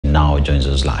joins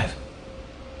us live.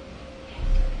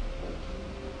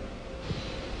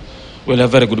 Well, a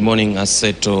very good morning,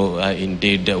 Aseto.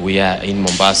 Indeed, we are in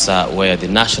Mombasa, where the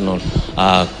National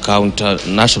Counter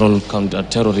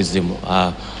Terrorism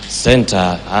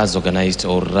Center has organized,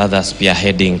 or rather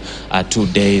spearheading, a 2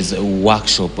 days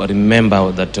workshop.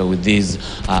 Remember that with this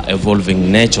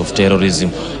evolving nature of terrorism,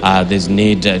 there's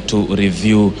need to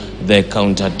review the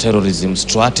counter-terrorism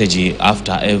strategy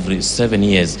after every 7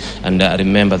 years. And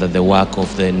remember that the work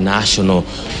of the National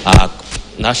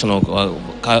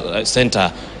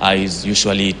Center is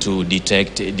usually to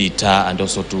detect, deter, and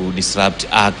also to disrupt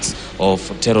acts of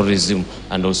terrorism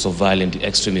and also violent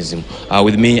extremism.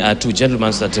 With me are two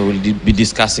gentlemen that will be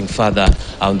discussing further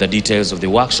on the details of the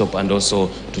workshop, and also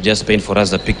to just paint for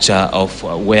us a picture of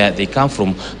where they come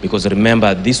from, because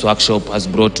remember, this workshop has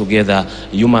brought together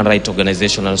human rights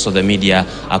organizations and also the media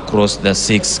across the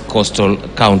 6 coastal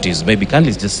counties. Maybe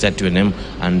kindly just set your name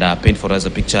and paint for us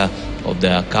a picture of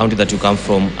the county that you come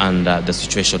from and the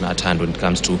situation at hand when it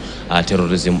comes to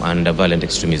terrorism and violent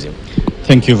extremism.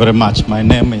 Thank you very much. My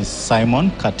name is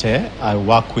Simon Kate. I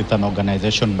work with an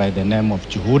organization by the name of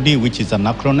Juhudi, which is an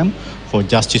acronym for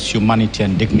Justice, Humanity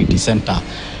and Dignity Center.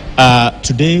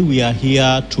 Today we are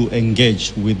here to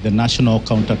engage with the National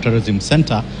Counter-Terrorism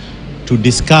Center to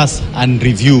discuss and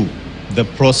review the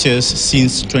process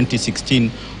since 2016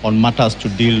 on matters to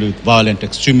deal with violent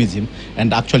extremism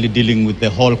and actually dealing with the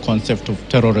whole concept of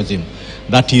terrorism.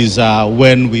 That is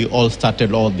when we all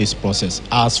started all this process.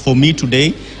 As for me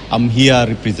today, I'm here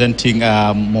representing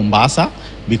Mombasa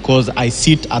because I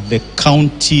sit at the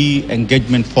County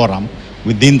Engagement Forum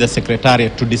within the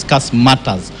Secretariat to discuss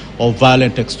matters of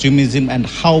violent extremism and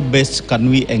how best can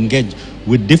we engage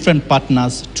with different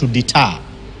partners to deter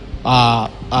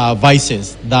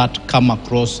vices that come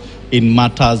across in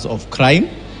matters of crime,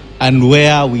 and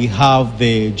where we have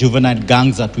the juvenile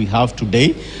gangs that we have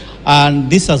today. And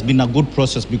this has been a good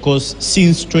process because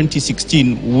since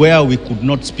 2016, where we could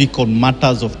not speak on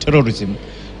matters of terrorism,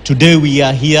 today we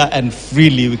are here and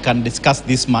freely we can discuss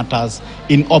these matters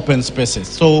in open spaces.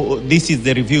 So this is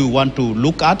the review we want to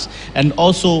look at and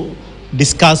also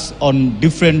discuss on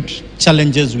different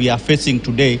challenges we are facing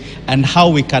today and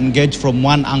how we can engage from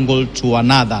one angle to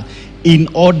another in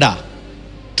order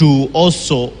to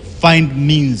also find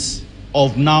means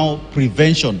of now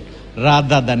prevention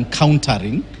rather than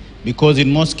countering, because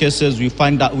in most cases we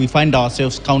find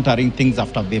ourselves countering things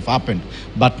after they've happened.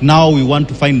 But now we want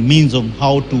to find means of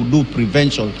how to do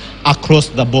prevention across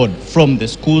the board, from the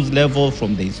schools level,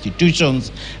 from the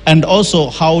institutions, and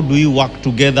also how do we work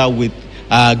together with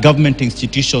government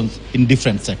institutions in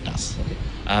different sectors.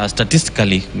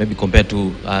 Statistically, maybe compared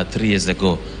to 3 years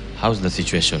ago, how's the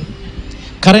situation?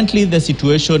 Currently, the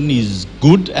situation is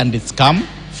good and it's calm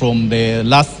from the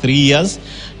last 3 years.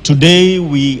 Today,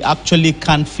 we actually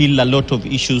can't feel a lot of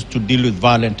issues to deal with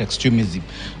violent extremism,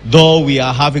 though we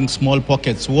are having small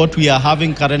pockets. What we are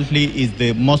having currently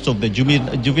is most of the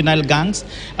juvenile gangs,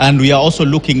 and we are also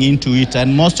looking into it,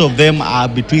 and most of them are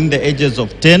between the ages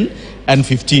of 10 and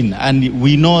 15. And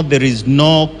we know there is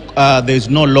no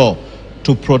law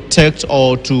to protect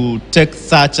or to take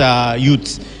such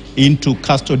youths into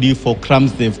custody for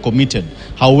crimes they've committed.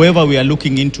 However, we are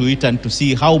looking into it and to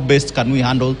see how best can we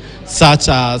handle such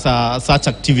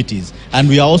activities. And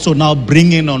we are also now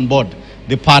bringing on board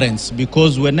the parents,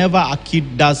 because whenever a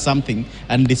kid does something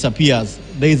and disappears,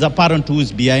 there is a parent who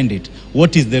is behind it.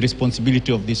 What is the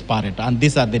responsibility of this parent? And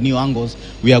these are the new angles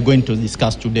we are going to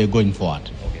discuss today going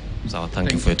forward. Okay. So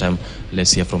thank you for your time.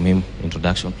 Let's hear from him.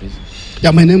 Introduction, please.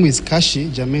 Yeah, my name is Kashi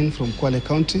Jamin from Kwale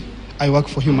County. I work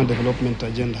for Human Development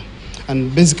Agenda.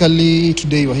 And basically,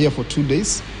 today we're here for 2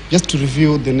 days just to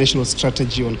review the national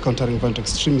strategy on countering violent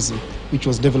extremism, which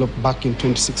was developed back in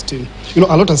 2016. You know,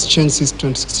 a lot has changed since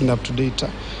 2016 up to date.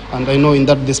 And I know in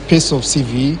that the space of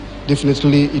CVE,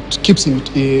 definitely it keeps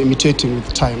imitating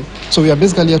with time. So we are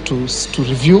basically here to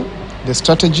review the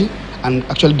strategy and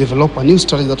actually develop a new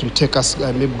strategy that will take us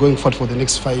maybe going forward for the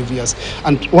next 5 years.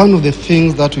 And one of the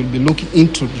things that we'll be looking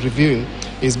into reviewing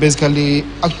is basically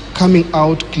coming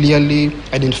out clearly,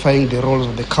 identifying the roles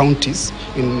of the counties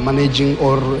in managing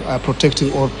or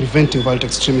protecting or preventing violent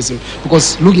extremism.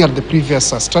 Because looking at the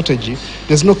previous strategy,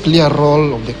 there's no clear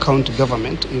role of the county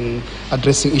government in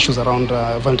addressing issues around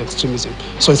violent extremism.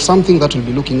 So it's something that we'll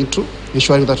be looking into,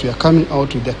 ensuring that we are coming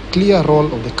out with a clear role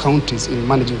of the counties in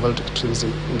managing violent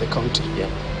extremism in the county.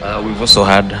 Yeah. We've also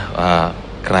had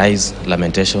cries,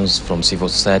 lamentations from civil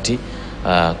society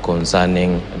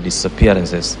concerning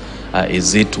disappearances.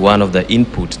 Is it one of the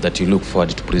input that you look forward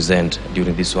to present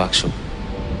during this workshop?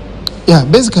 Yeah,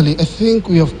 basically, I think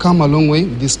we have come a long way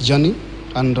with this journey.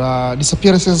 And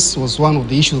disappearances was one of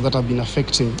the issues that have been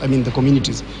affecting, the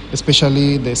communities,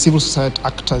 especially the civil society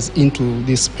actors into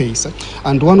this space.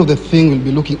 And one of the things we'll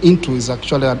be looking into is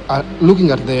actually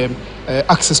looking at the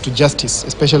access to justice,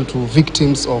 especially to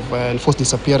victims of enforced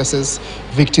disappearances,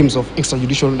 victims of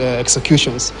extrajudicial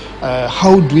executions.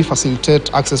 How do we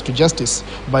facilitate access to justice?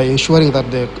 By ensuring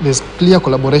that there's clear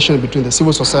collaboration between the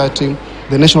civil society,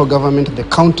 the national government, the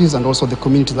counties, and also the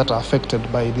communities that are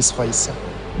affected by this vice.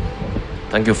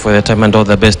 Thank you for your time and all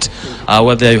the best.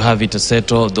 Well, there you have it,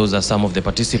 Seto. Those are some of the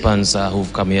participants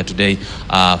who've come here today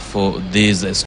for this